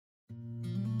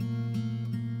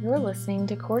You're listening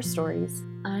to Core Stories.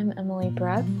 I'm Emily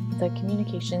Brepp, the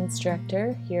Communications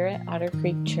Director here at Otter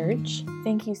Creek Church.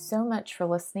 Thank you so much for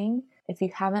listening. If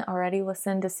you haven't already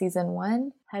listened to Season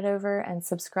 1, head over and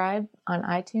subscribe on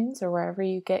iTunes or wherever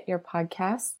you get your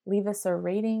podcasts. Leave us a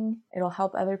rating. It'll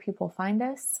help other people find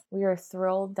us. We are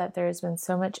thrilled that there has been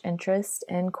so much interest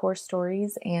in Core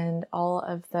Stories and all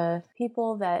of the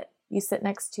people that you sit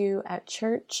next to at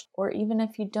church, or even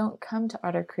if you don't come to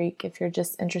Otter Creek, if you're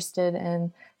just interested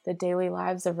in the daily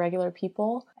lives of regular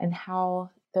people and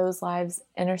how those lives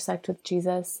intersect with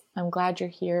Jesus. I'm glad you're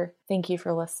here. Thank you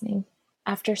for listening.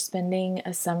 After spending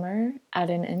a summer at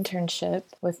an internship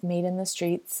with Made in the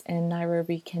Streets in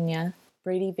Nairobi, Kenya,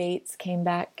 Brady Bates came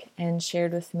back and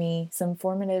shared with me some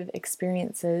formative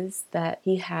experiences that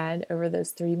he had over those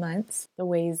 3 months, the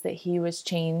ways that he was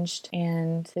changed,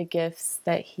 and the gifts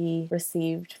that he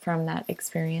received from that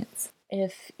experience.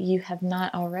 If you have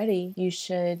not already, you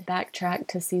should backtrack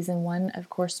to Season 1 of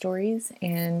Core Stories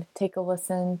and take a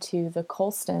listen to the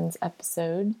Colstons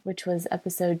episode, which was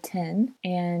episode 10,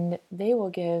 and they will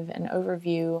give an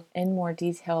overview in more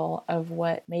detail of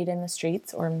what Made in the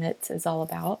Streets, or MITS, is all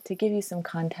about, to give you some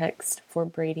context for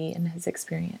Brady and his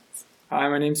experience. Hi,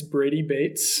 my name's Brady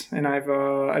Bates, and I've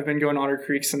been going to Otter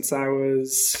Creek since I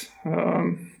was,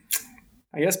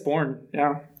 born,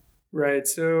 yeah. Right.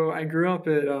 So I grew up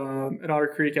at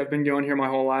Otter Creek. I've been going here my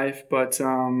whole life, but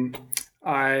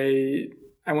I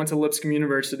went to Lipscomb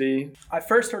University. I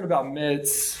first heard about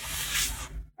MITS,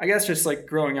 I guess, just like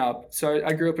growing up. So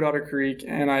I grew up at Otter Creek,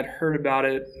 and I'd heard about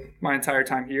it my entire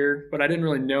time here, but I didn't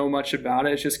really know much about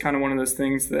it. It's just kind of one of those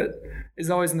things that is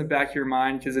always in the back of your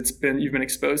mind because you've been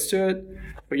exposed to it,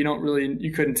 but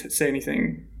you couldn't say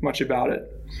anything much about it.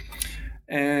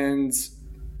 And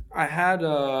I had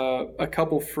a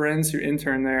couple friends who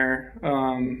interned there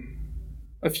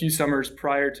a few summers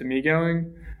prior to me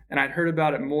going, and I'd heard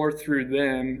about it more through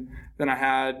them than I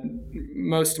had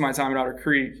most of my time at Otter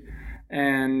Creek.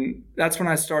 And that's when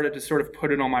I started to sort of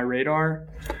put it on my radar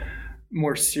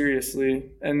more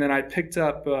seriously. And then I picked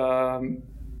up a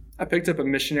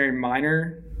missionary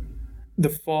minor the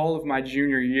fall of my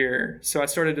junior year. So I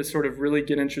started to sort of really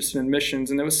get interested in missions,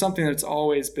 and it was something that's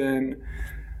always been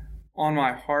on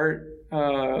my heart,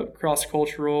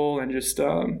 cross-cultural and just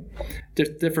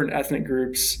different ethnic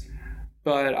groups.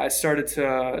 But I started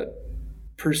to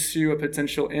pursue a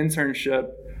potential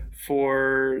internship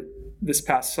for this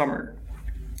past summer.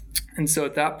 And so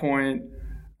at that point,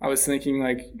 I was thinking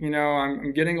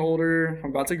I'm getting older, I'm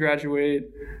about to graduate,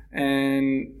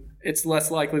 and it's less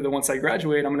likely that once I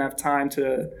graduate, I'm going to have time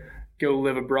to go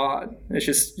live abroad. It's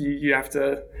just, you have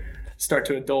to start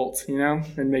to adult,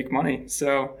 and make money.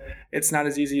 So it's not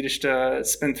as easy just to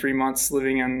spend 3 months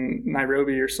living in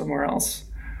Nairobi or somewhere else.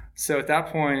 So at that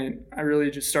point, I really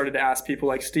just started to ask people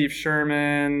like Steve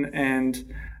Sherman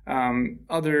and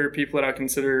other people that I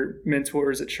consider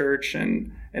mentors at church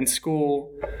and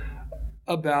school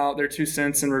about their 2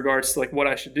 cents in regards to what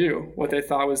I should do, what they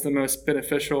thought was the most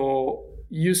beneficial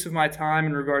use of my time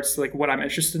in regards to what I'm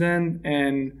interested in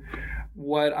and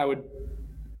what I would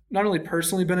not only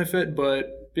personally benefit,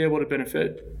 but be able to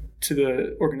benefit to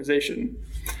the organization.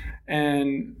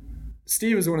 And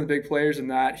Steve was one of the big players in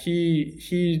that.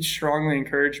 He strongly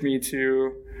encouraged me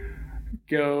to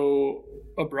go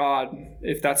abroad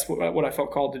if that's what I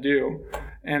felt called to do.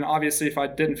 And obviously, if I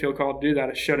didn't feel called to do that,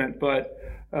 I shouldn't. But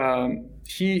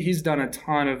he's done a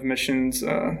ton of missions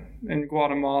in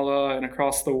Guatemala and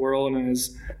across the world, and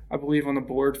is, I believe, on the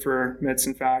board for MITS,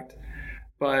 in fact.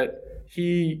 But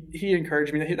he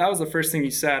encouraged me. That was the first thing he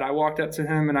said. I walked up to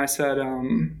him and I said,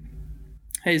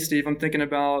 "Hey, Steve, I'm thinking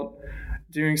about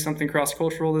doing something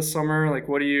cross-cultural this summer.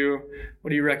 What do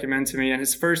you recommend to me?" And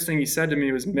his first thing he said to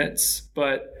me was MITS,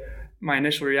 but my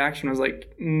initial reaction was I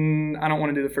don't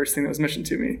want to do the first thing that was mentioned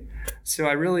to me. So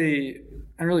I really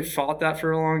fought that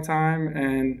for a long time,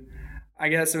 and I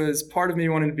guess it was part of me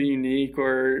wanting to be unique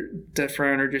or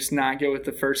different or just not go with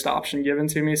the first option given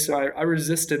to me. So I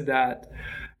resisted that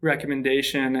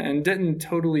recommendation and didn't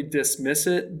totally dismiss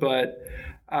it, but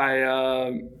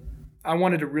I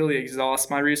wanted to really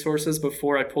exhaust my resources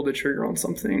before I pulled the trigger on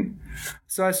something.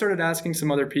 So I started asking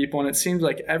some other people, and it seemed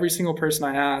like every single person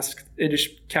I asked, it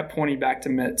just kept pointing back to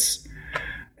MITS.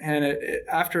 And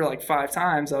after 5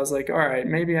 times, I was like, all right,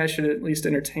 maybe I should at least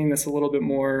entertain this a little bit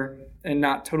more and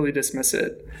not totally dismiss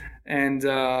it. And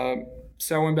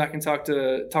so I went back and talked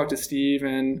to Steve,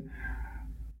 and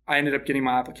I ended up getting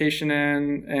my application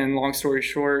in. And long story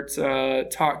short,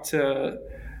 talked to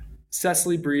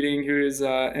Cecily Breeding, who is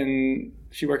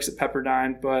she works at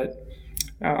Pepperdine, but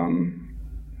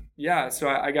so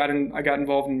I got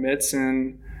involved in MITS,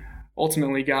 and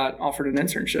ultimately got offered an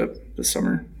internship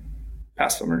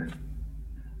past summer.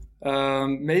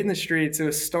 Made in the Streets, it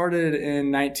was started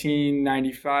in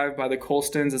 1995 by the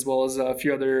Colstons as well as a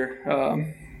few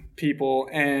other people,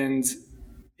 and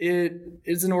it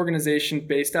is an organization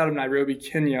based out of Nairobi,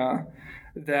 Kenya,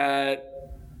 that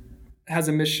has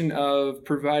a mission of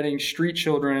providing street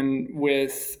children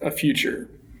with a future,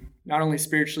 not only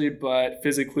spiritually, but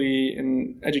physically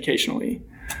and educationally.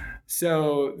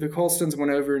 So the Colstons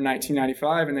went over in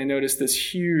 1995 and they noticed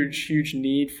this huge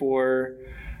need for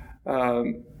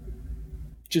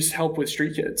just help with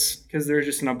street kids, because there's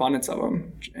just an abundance of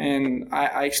them. And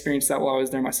I experienced that while I was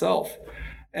there myself.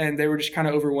 And they were just kind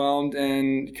of overwhelmed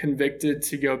and convicted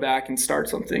to go back and start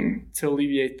something to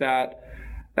alleviate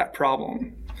that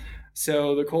problem.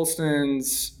 So the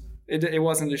Colstons, it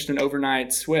wasn't just an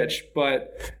overnight switch,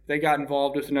 but they got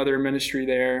involved with another ministry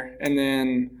there. And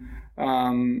then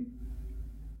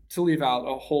to leave out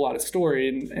a whole lot of story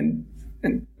and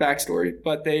backstory,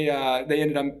 but they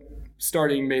ended up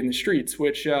starting Made in the Streets,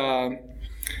 which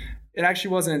it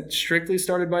actually wasn't strictly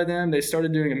started by them. They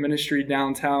started doing a ministry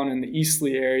downtown in the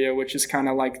Eastleigh area, which is kind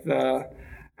of like the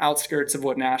outskirts of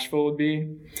what Nashville would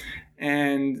be.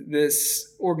 And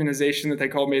this organization that they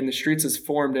called Made in the Streets is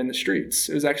formed in the streets.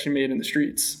 It was actually made in the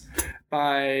streets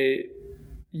by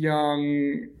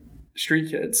young street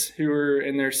kids who were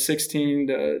in their 16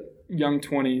 to young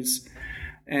 20s.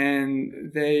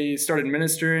 And they started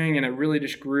ministering, and it really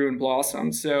just grew and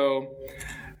blossomed. So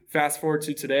fast forward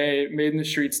to today, Made in the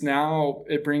Streets now,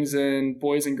 it brings in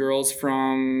boys and girls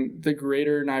from the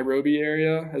greater Nairobi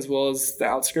area as well as the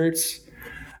outskirts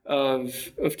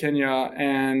of Kenya,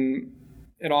 and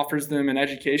it offers them an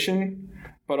education,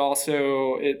 but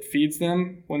also it feeds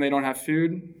them when they don't have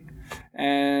food,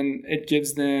 and it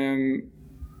gives them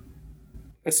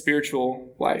a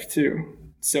spiritual life too.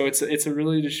 So it's a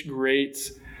really just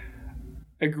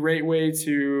a great way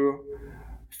to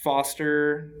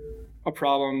foster a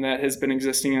problem that has been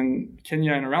existing in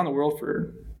Kenya and around the world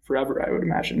for forever, I would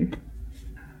imagine.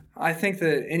 I think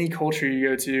that any culture you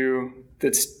go to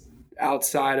that's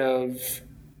outside of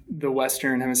the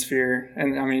Western Hemisphere,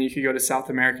 and I mean, you could go to South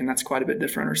America and that's quite a bit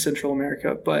different, or Central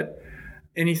America, but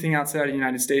anything outside of the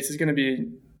United States is going to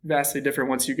be vastly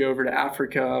different once you go over to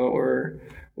Africa or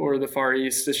the Far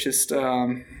East. It's just,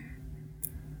 you're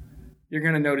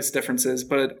going to notice differences,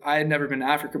 but I had never been to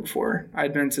Africa before.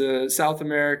 I'd been to South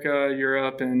America,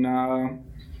 Europe, and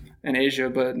Asia,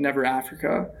 but never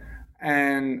Africa.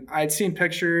 And I'd seen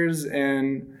pictures,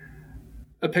 and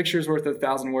a picture is worth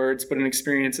 1,000 words, but an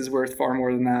experience is worth far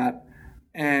more than that.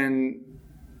 And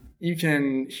you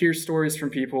can hear stories from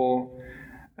people,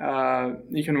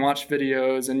 you can watch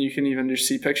videos, and you can even just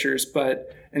see pictures,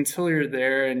 but until you're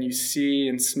there and you see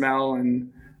and smell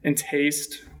and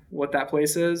taste what that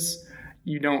place is,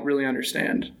 you don't really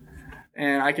understand.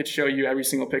 And I could show you every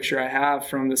single picture I have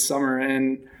from this summer,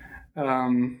 and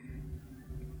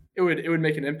it would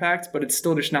make an impact, but it's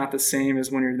still just not the same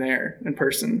as when you're there in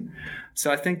person. So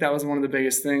I think that was one of the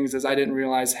biggest things, is I didn't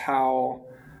realize how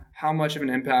much of an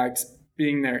impact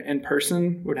being there in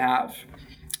person would have.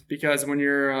 Because when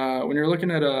you're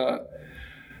looking at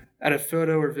a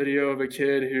photo or video of a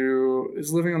kid who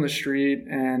is living on the street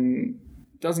and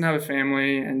doesn't have a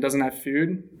family and doesn't have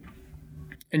food,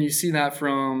 and you see that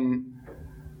from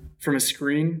a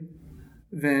screen,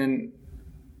 then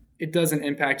it doesn't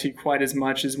impact you quite as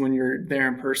much as when you're there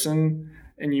in person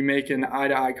and you make an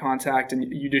eye-to-eye contact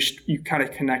and you kind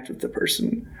of connect with the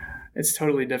person. It's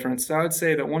totally different. So I would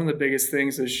say that one of the biggest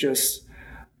things is just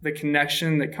the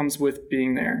connection that comes with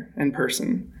being there in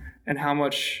person, and how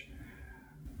much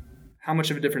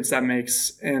of a difference that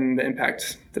makes and the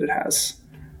impact that it has.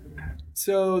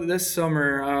 So this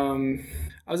summer,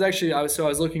 I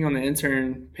was looking on the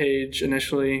intern page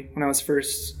initially when I was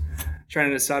first trying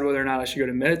to decide whether or not I should go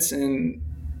to MITS, and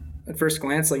at first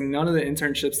glance, like, none of the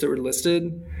internships that were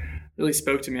listed really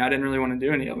spoke to me. I didn't really want to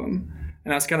do any of them.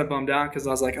 And I was kind of bummed out because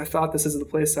I was like, I thought this is the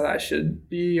place that I should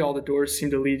be. All the doors seem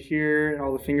to lead here, and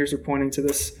all the fingers are pointing to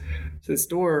this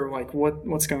door. Like,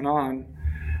 what's going on?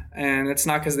 And it's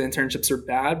not because the internships are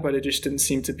bad, but it just didn't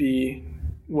seem to be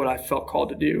what I felt called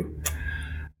to do.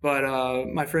 But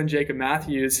my friend Jacob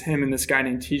Matthews, him and this guy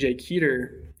named TJ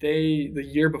Keeter,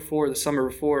 the summer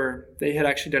before, they had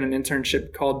actually done an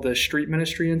internship called the Street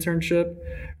Ministry Internship,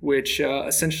 which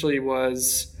essentially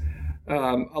was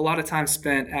a lot of time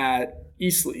spent at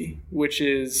Eastleigh, which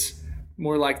is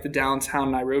more like the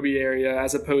downtown Nairobi area,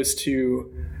 as opposed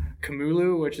to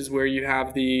Kamulu, which is where you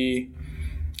have the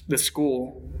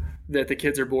school that the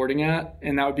kids are boarding at,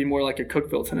 and that would be more like a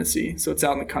Cookeville, Tennessee. So it's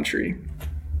out in the country.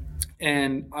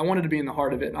 And I wanted to be in the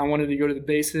heart of it. I wanted to go to the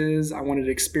bases. I wanted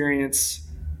to experience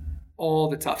all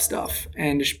the tough stuff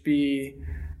and just be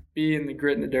in the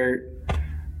grit and the dirt.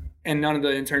 And none of the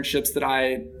internships that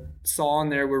I saw in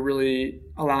there were really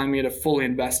allowing me to fully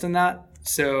invest in that.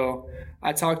 So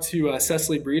I talked to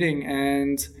Cecily Breeding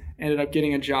and ended up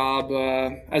getting a job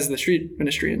as the street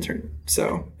ministry intern.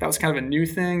 So that was kind of a new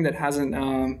thing that hasn't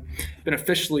been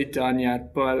officially done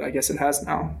yet, but I guess it has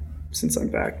now since I'm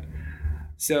back.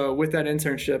 So with that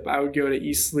internship, I would go to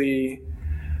Eastleigh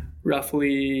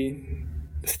roughly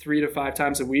 3 to 5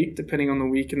 times a week, depending on the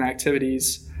week and the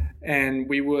activities. And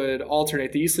we would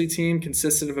alternate. The Eastleigh team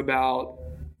consisted of about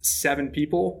 7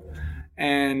 people.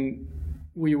 And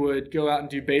we would go out and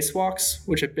do base walks,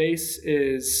 which a base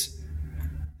is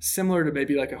similar to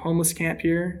maybe like a homeless camp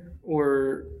here,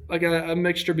 or like a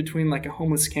mixture between like a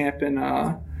homeless camp and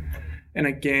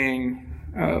a gang.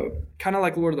 Kind of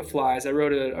like Lord of the Flies. I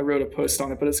wrote a post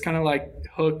on it, but it's kind of like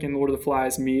Hook and Lord of the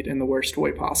Flies meet in the worst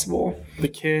way possible. The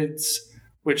kids,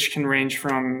 which can range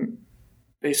from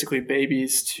basically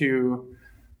babies to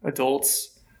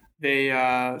adults, they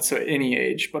so any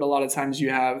age, but a lot of times you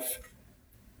have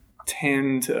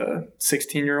 10 to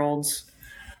 16-year-olds.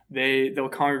 They'll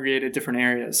congregate at different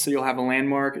areas. So you'll have a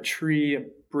landmark, a tree, a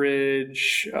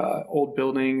bridge, old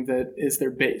building that is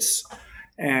their base,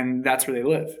 and that's where they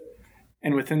live.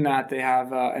 And within that, they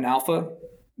have an alpha,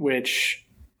 which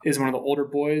is one of the older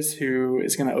boys who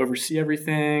is going to oversee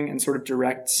everything and sort of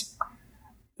directs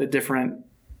the different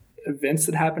events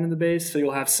that happen in the base. So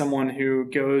you'll have someone who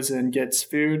goes and gets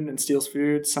food and steals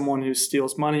food, someone who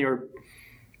steals money or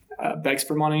begs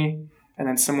for money, and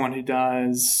then someone who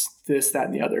does this, that,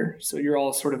 and the other. So you're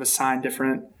all sort of assigned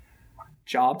different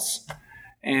jobs.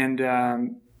 And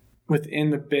within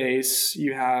the base,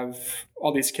 you have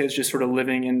all these kids just sort of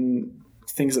living in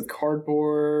things of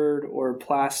cardboard or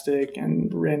plastic and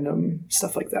random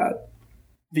stuff like that.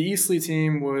 The Eastleigh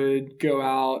team would go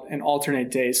out and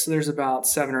alternate days. So there's about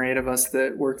 7 or 8 of us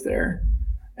that work there.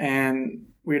 And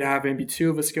we'd have maybe 2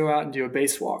 of us go out and do a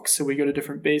base walk. So we go to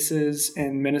different bases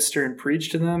and minister and preach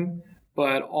to them.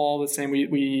 But all the same,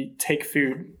 we take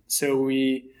food. So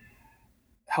we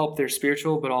help their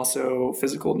spiritual but also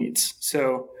physical needs.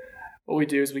 So what we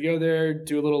do is we go there,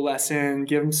 do a little lesson,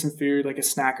 give them some food, like a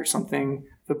snack or something,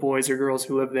 the boys or girls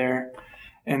who live there,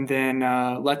 and then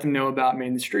let them know about Made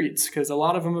in the Streets, because a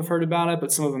lot of them have heard about it,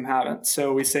 but some of them haven't.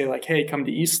 So we say like, hey, come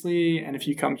to Eastleigh, and if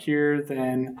you come here,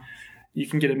 then you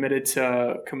can get admitted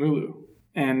to Kamulu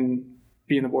and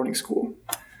be in the boarding school.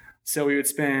 So we would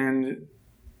spend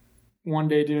one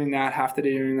day doing that, half the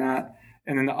day doing that,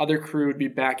 and then the other crew would be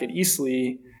back at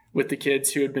Eastleigh with the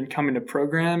kids who had been coming to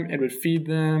program, and would feed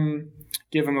them,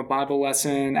 give them a Bible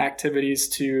lesson, activities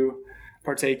to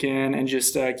partake in, and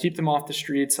just keep them off the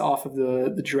streets, off of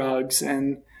the drugs,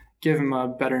 and give them a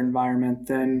better environment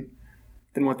than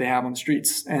what they have on the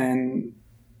streets, and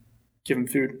give them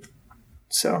food.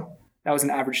 So that was an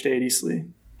average day at Eastleigh.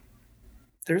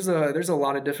 There's a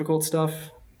lot of difficult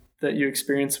stuff that you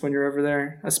experience when you're over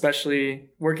there, especially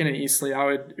working at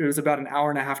Eastleigh. It was about an hour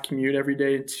and a half commute every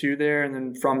day to there, and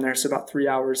then from there, so about 3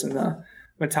 hours in the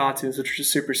Matatus, which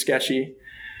was super sketchy.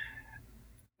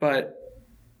 But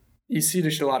you see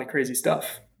just a lot of crazy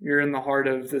stuff. You're in the heart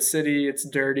of the city. It's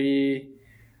dirty.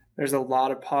 There's a lot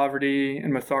of poverty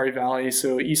in Mathari Valley.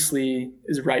 So Eastleigh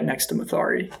is right next to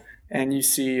Mathari, and you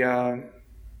see a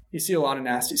lot of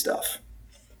nasty stuff.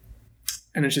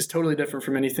 And it's just totally different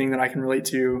from anything that I can relate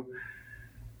to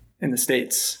in the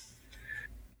States.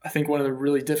 I think one of the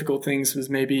really difficult things was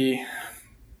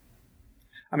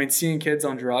seeing kids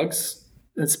on drugs.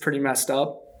 It's pretty messed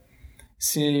up.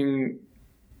 Seeing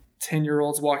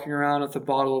 10-year-olds walking around with a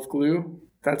bottle of glue,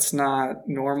 that's not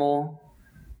normal.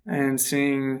 And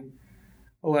seeing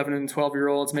 11 and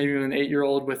 12-year-olds, maybe even an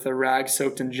 8-year-old with a rag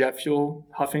soaked in jet fuel,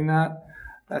 huffing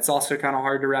that's also kind of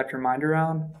hard to wrap your mind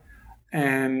around.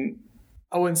 And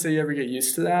I wouldn't say you ever get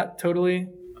used to that totally,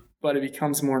 but it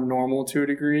becomes more normal to a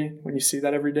degree when you see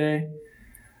that every day.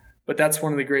 But that's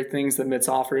one of the great things that MITS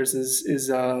offers is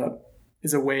a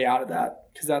way out of that,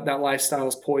 because that lifestyle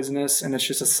is poisonous, and it's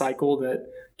just a cycle that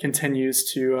continues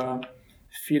to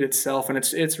feed itself, and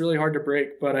it's really hard to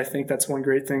break. But I think that's one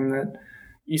great thing that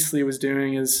Eastleigh was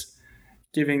doing, is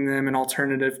giving them an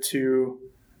alternative to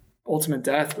ultimate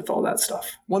death with all that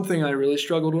stuff. One thing I really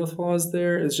struggled with while I was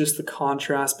there is just the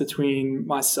contrast between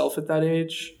myself at that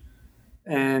age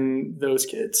and those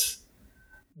kids.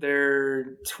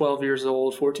 They're 12 years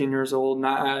old, 14 years old, and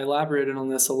I elaborated on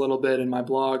this a little bit in my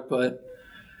blog, but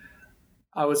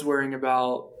I was worrying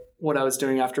about what I was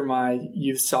doing after my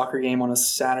youth soccer game on a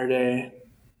Saturday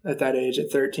at that age,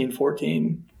 at 13,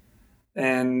 14.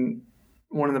 And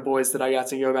one of the boys that I got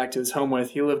to go back to his home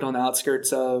with, he lived on the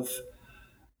outskirts of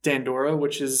Dandora,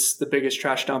 which is the biggest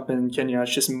trash dump in Kenya.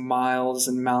 It's just miles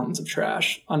and mountains of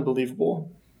trash.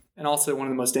 Unbelievable. And also one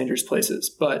of the most dangerous places.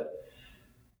 But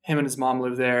him and his mom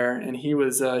live there, and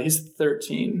he's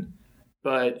 13.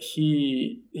 But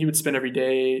he would spend every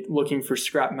day looking for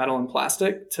scrap metal and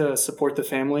plastic to support the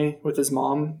family with his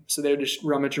mom. So they would just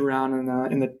rummage around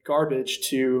in the garbage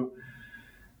to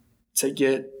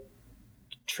get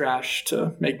trash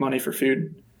to make money for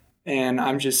food. And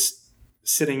I'm just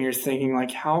sitting here thinking,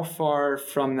 like, how far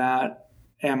from that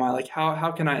am I? Like,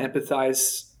 how can I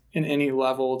empathize in any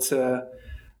level to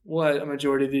what a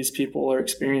majority of these people are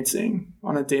experiencing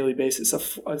on a daily basis?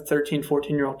 A 13,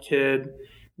 14-year-old kid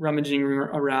rummaging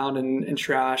around in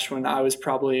trash when I was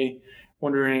probably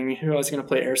wondering who I was going to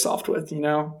play airsoft with,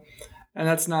 And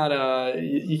that's not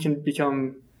you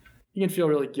can feel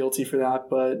really guilty for that,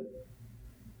 but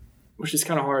which is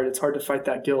kind of hard. It's hard to fight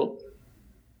that guilt,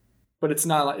 but it's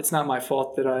not my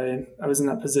fault that I was in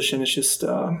that position. It's just,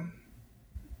 I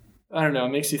don't know.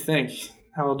 It makes you think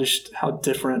how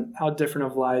different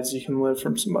of lives you can live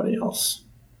from somebody else.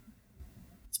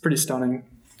 It's pretty stunning.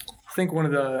 I think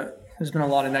there's been a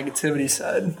lot of negativity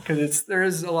said because there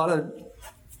is a lot of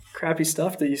crappy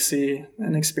stuff that you see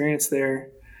and experience there,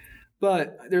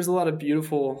 but there's a lot of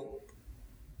beautiful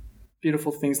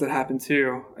things that happen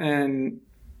too. And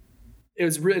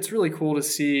it's really cool to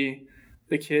see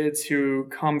the kids who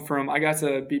come from, I got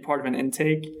to be part of an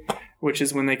intake, which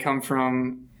is when they come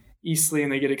from Eastleigh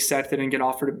and they get accepted and get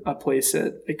offered a place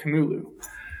at Kamulu.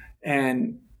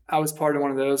 And I was part of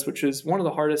one of those, which was one of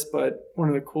the hardest, but one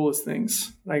of the coolest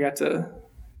things that I got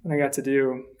to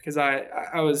do, because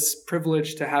I was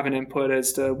privileged to have an input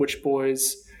as to which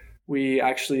boys we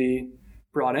actually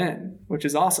brought in, which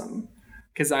is awesome,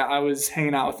 because I was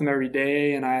hanging out with them every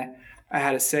day and I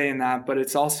had a say in that. But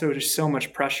it's also just so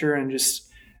much pressure, and just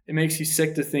it makes you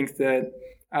sick to think that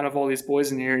out of all these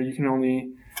boys in here, you can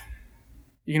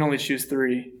only choose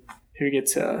 3 who get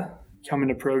to come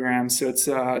into programs. So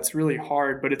it's really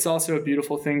hard, but it's also a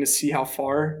beautiful thing to see how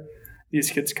far these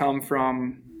kids come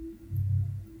from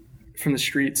the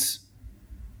streets.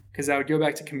 Because I would go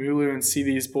back to Kamulu and see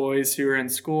these boys who are in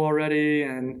school already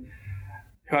and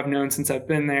who I've known since I've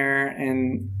been there,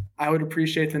 and I would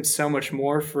appreciate them so much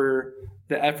more for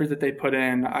the effort that they put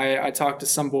in. I talked to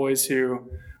some boys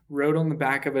who rode on the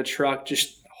back of a truck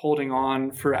just holding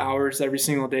on for hours every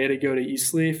single day to go to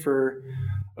Eastleigh for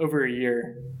over a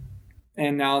year.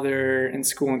 And now they're in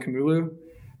school in Kamulu.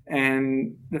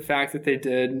 And the fact that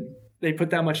they put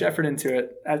that much effort into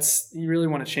it, you really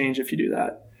want to change if you do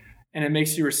that. And it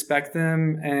makes you respect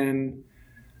them, and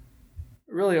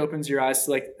it really opens your eyes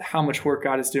to like how much work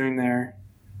God is doing there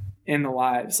in the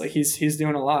lives. Like he's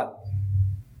doing a lot.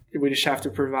 We just have to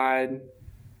provide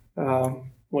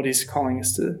what he's calling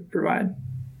us to provide.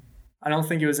 I don't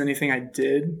think it was anything I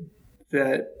did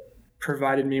that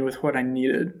provided me with what I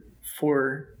needed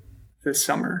for this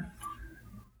summer.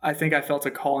 I think I felt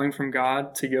a calling from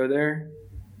God to go there,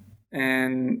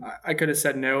 and I could have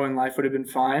said no and life would have been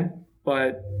fine,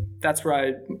 but that's where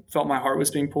I felt my heart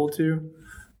was being pulled to,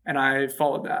 and I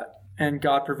followed that, and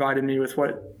God provided me with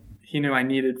what he knew I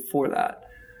needed for that.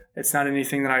 It's not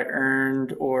anything that I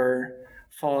earned or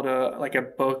followed a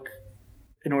book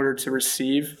in order to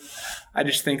receive. I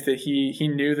just think that he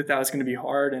knew that was going to be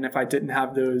hard, and if I didn't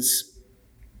have those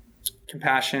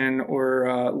compassion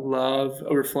or love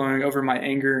overflowing over my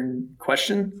anger and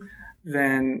question,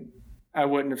 then I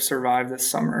wouldn't have survived this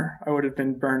summer. I would have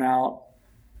been burnt out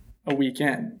a week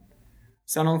in.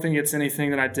 So I don't think it's anything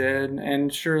that I did.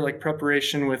 And sure, like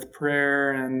preparation with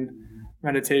prayer and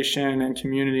meditation and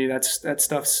community, that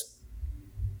stuff's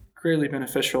greatly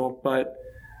beneficial, but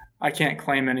I can't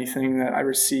claim anything that I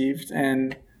received.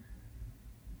 And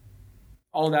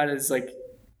all that is like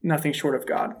nothing short of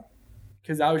God,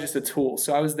 because I was just a tool.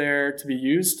 So I was there to be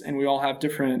used, and we all have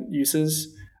different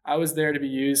uses. I was there to be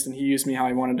used, and he used me how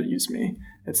he wanted to use me.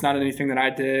 It's not anything that I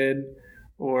did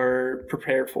or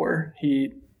prepared for.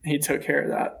 He took care of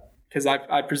that, because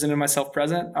I presented myself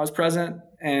present. I was present,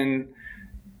 and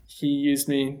he used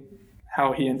me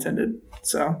how he intended.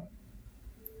 So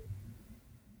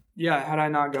yeah, had I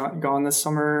not gone this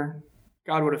summer,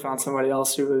 God would have found somebody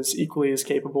else who was equally as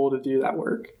capable to do that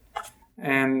work.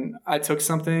 And I took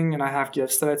something, and I have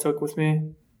gifts that I took with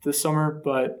me this summer,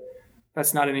 but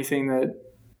that's not anything that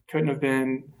couldn't have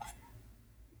been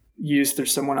used through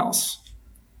someone else.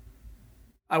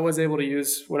 I was able to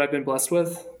use what I've been blessed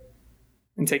with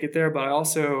and take it there, but I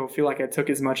also feel like I took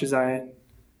as much as I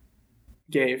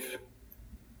gave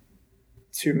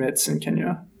to MITS in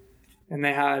Kenya, and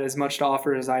they had as much to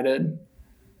offer as I did,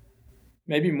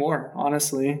 maybe more,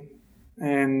 honestly.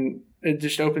 And it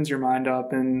just opens your mind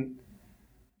up and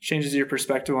changes your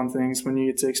perspective on things when you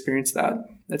get to experience that.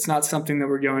 It's not something that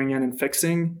we're going in and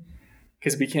fixing,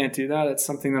 because we can't do that. It's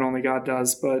something that only God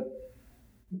does. But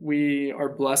we are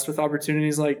blessed with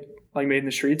opportunities like Made in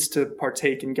the Streets to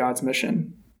partake in God's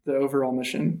mission, the overall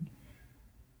mission.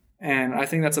 And I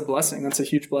think that's a blessing. That's a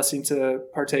huge blessing to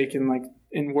partake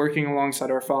in working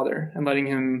alongside our Father and letting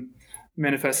him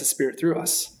manifest his Spirit through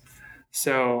us.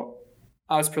 So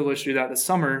I was privileged to do that this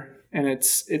summer, and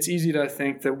it's easy to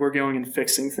think that we're going and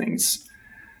fixing things.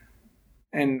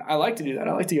 And I like to do that.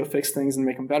 I like to go fix things and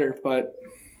make them better. But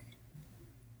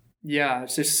yeah,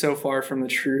 it's just so far from the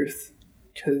truth,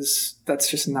 because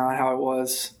that's just not how it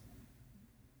was.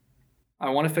 I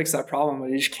want to fix that problem, but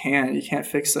you just can't. You can't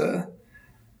fix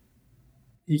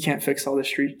all the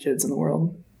street kids in the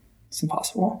world. It's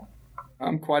impossible.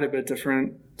 I'm quite a bit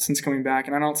different since coming back,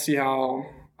 and I don't see how.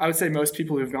 I would say most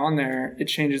people who've gone there, it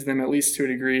changes them at least to a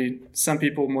degree. Some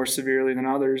people more severely than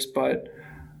others, but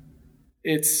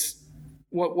it's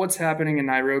what's happening in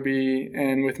Nairobi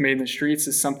and with Made in the Streets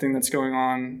is something that's going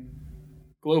on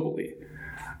globally.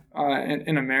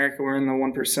 In America, we're in the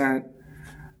 1%,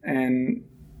 and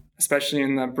especially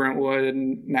in the Brentwood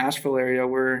and Nashville area,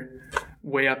 we're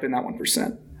way up in that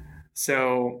 1%.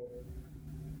 So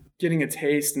getting a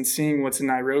taste and seeing what's in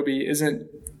Nairobi isn't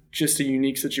just a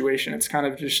unique situation. It's kind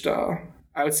of just,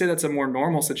 I would say that's a more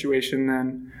normal situation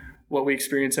than what we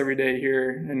experience every day here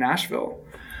in Nashville.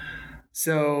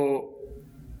 So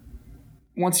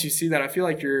once you see that, I feel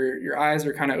like your eyes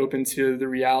are kind of open to the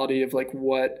reality of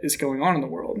what is going on in the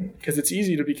world, because it's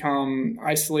easy to become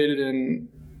isolated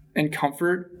in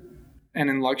comfort and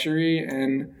in luxury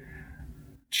and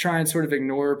try and sort of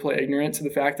ignore or play ignorant to the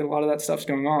fact that a lot of that stuff's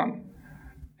going on.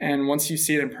 And once you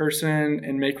see it in person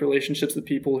and make relationships with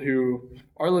people who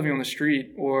are living on the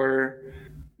street or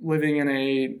living in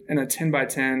a 10 by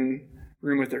 10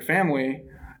 room with their family,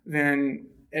 then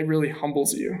it really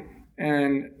humbles you.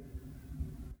 And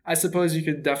I suppose you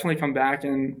could definitely come back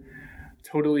and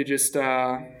totally just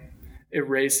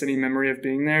erase any memory of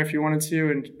being there if you wanted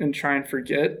to, and try and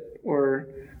forget or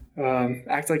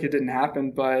act like it didn't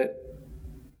happen. But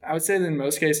I would say that in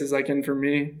most cases, for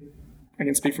me, I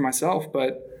can speak for myself,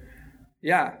 but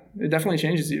yeah, it definitely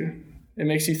changes you. It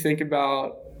makes you think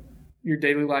about your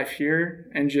daily life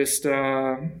here and just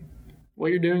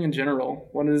what you're doing in general.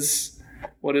 What is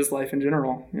life in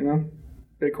general?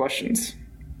 Big questions.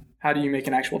 How do you make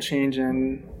an actual change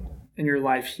in your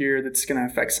life here that's going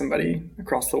to affect somebody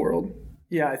across the world?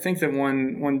 Yeah, I think that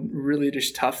one really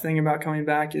just tough thing about coming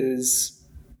back is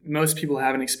most people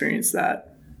haven't experienced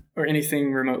that or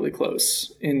anything remotely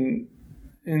close in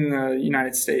the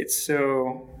United States.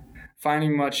 So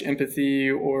finding much empathy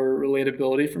or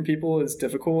relatability from people is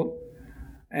difficult,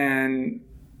 and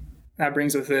that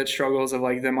brings with it struggles of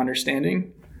them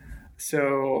understanding.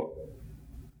 So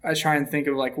I try and think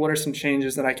of what are some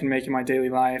changes that I can make in my daily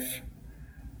life,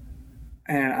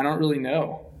 and I don't really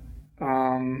know.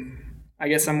 I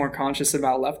guess I'm more conscious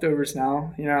about leftovers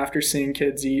now, after seeing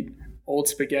kids eat old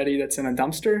spaghetti that's in a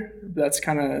dumpster. That's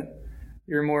kind of,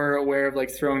 you're more aware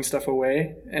of throwing stuff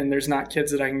away, and there's not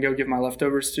kids that I can go give my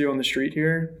leftovers to on the street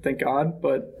here, thank God,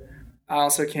 but I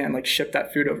also can't ship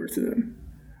that food over to them.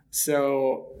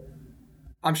 So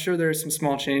I'm sure there's some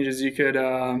small changes you could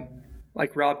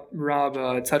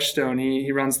Rob Touchstone,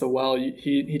 he runs The Well.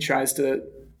 He tries to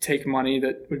take money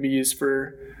that would be used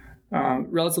for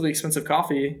relatively expensive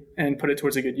coffee and put it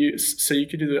towards a good use. So you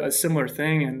could do a similar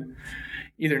thing and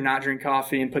either not drink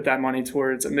coffee and put that money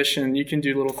towards a mission. You can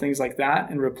do little things like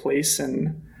that and replace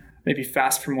and maybe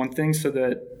fast from one thing so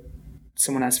that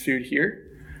someone has food here.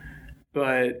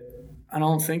 But I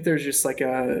don't think there's just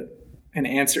an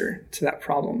answer to that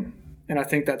problem. And I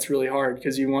think that's really hard,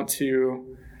 because you want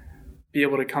to be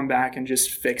able to come back and just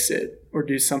fix it or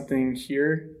do something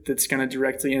here that's going to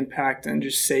directly impact and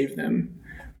just save them.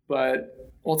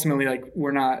 But ultimately,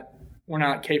 we're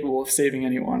not capable of saving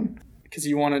anyone, because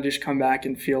you want to just come back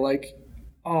and feel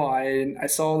I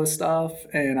saw this stuff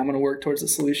and I'm going to work towards a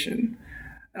solution.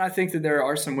 And I think that there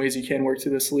are some ways you can work to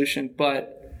the solution,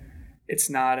 but it's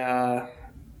not a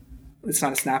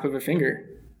snap of a finger.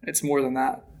 It's more than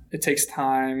that. It takes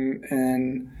time,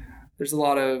 and there's a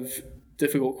lot of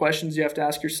difficult questions you have to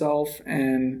ask yourself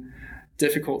and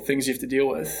difficult things you have to deal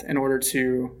with in order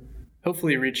to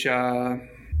hopefully reach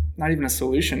not even a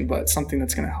solution, but something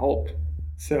that's going to help.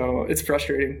 So it's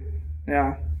frustrating.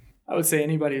 Yeah. I would say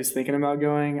anybody who's thinking about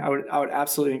going, I would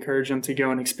absolutely encourage them to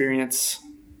go and experience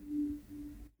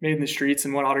Made in the Streets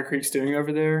and what Otter Creek's doing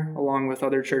over there, along with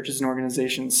other churches and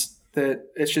organizations. That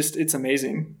it's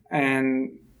amazing.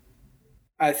 And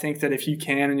I think that if you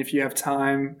can and if you have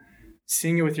time,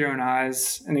 seeing it with your own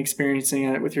eyes and experiencing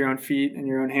it with your own feet and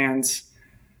your own hands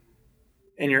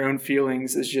and your own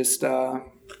feelings is just,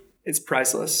 it's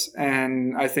priceless.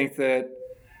 And I think that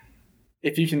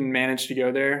if you can manage to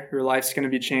go there, your life's going to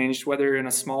be changed, whether in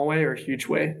a small way or a huge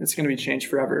way. It's going to be changed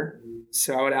forever.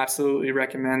 So I would absolutely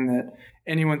recommend that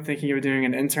anyone thinking of doing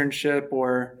an internship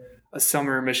or a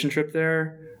summer mission trip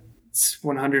there, it's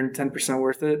 110%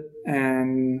 worth it.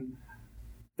 And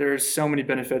there's so many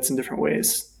benefits in different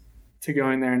ways to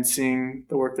going there and seeing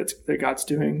the work that God's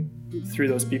doing through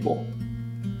those people.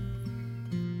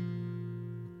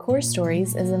 Core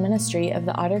Stories is a ministry of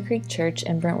the Otter Creek Church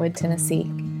in Brentwood,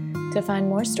 Tennessee. To find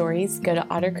more stories, go to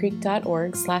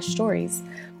ottercreek.org/stories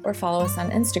or follow us on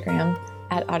Instagram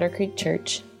 @Otter Creek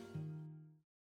Church.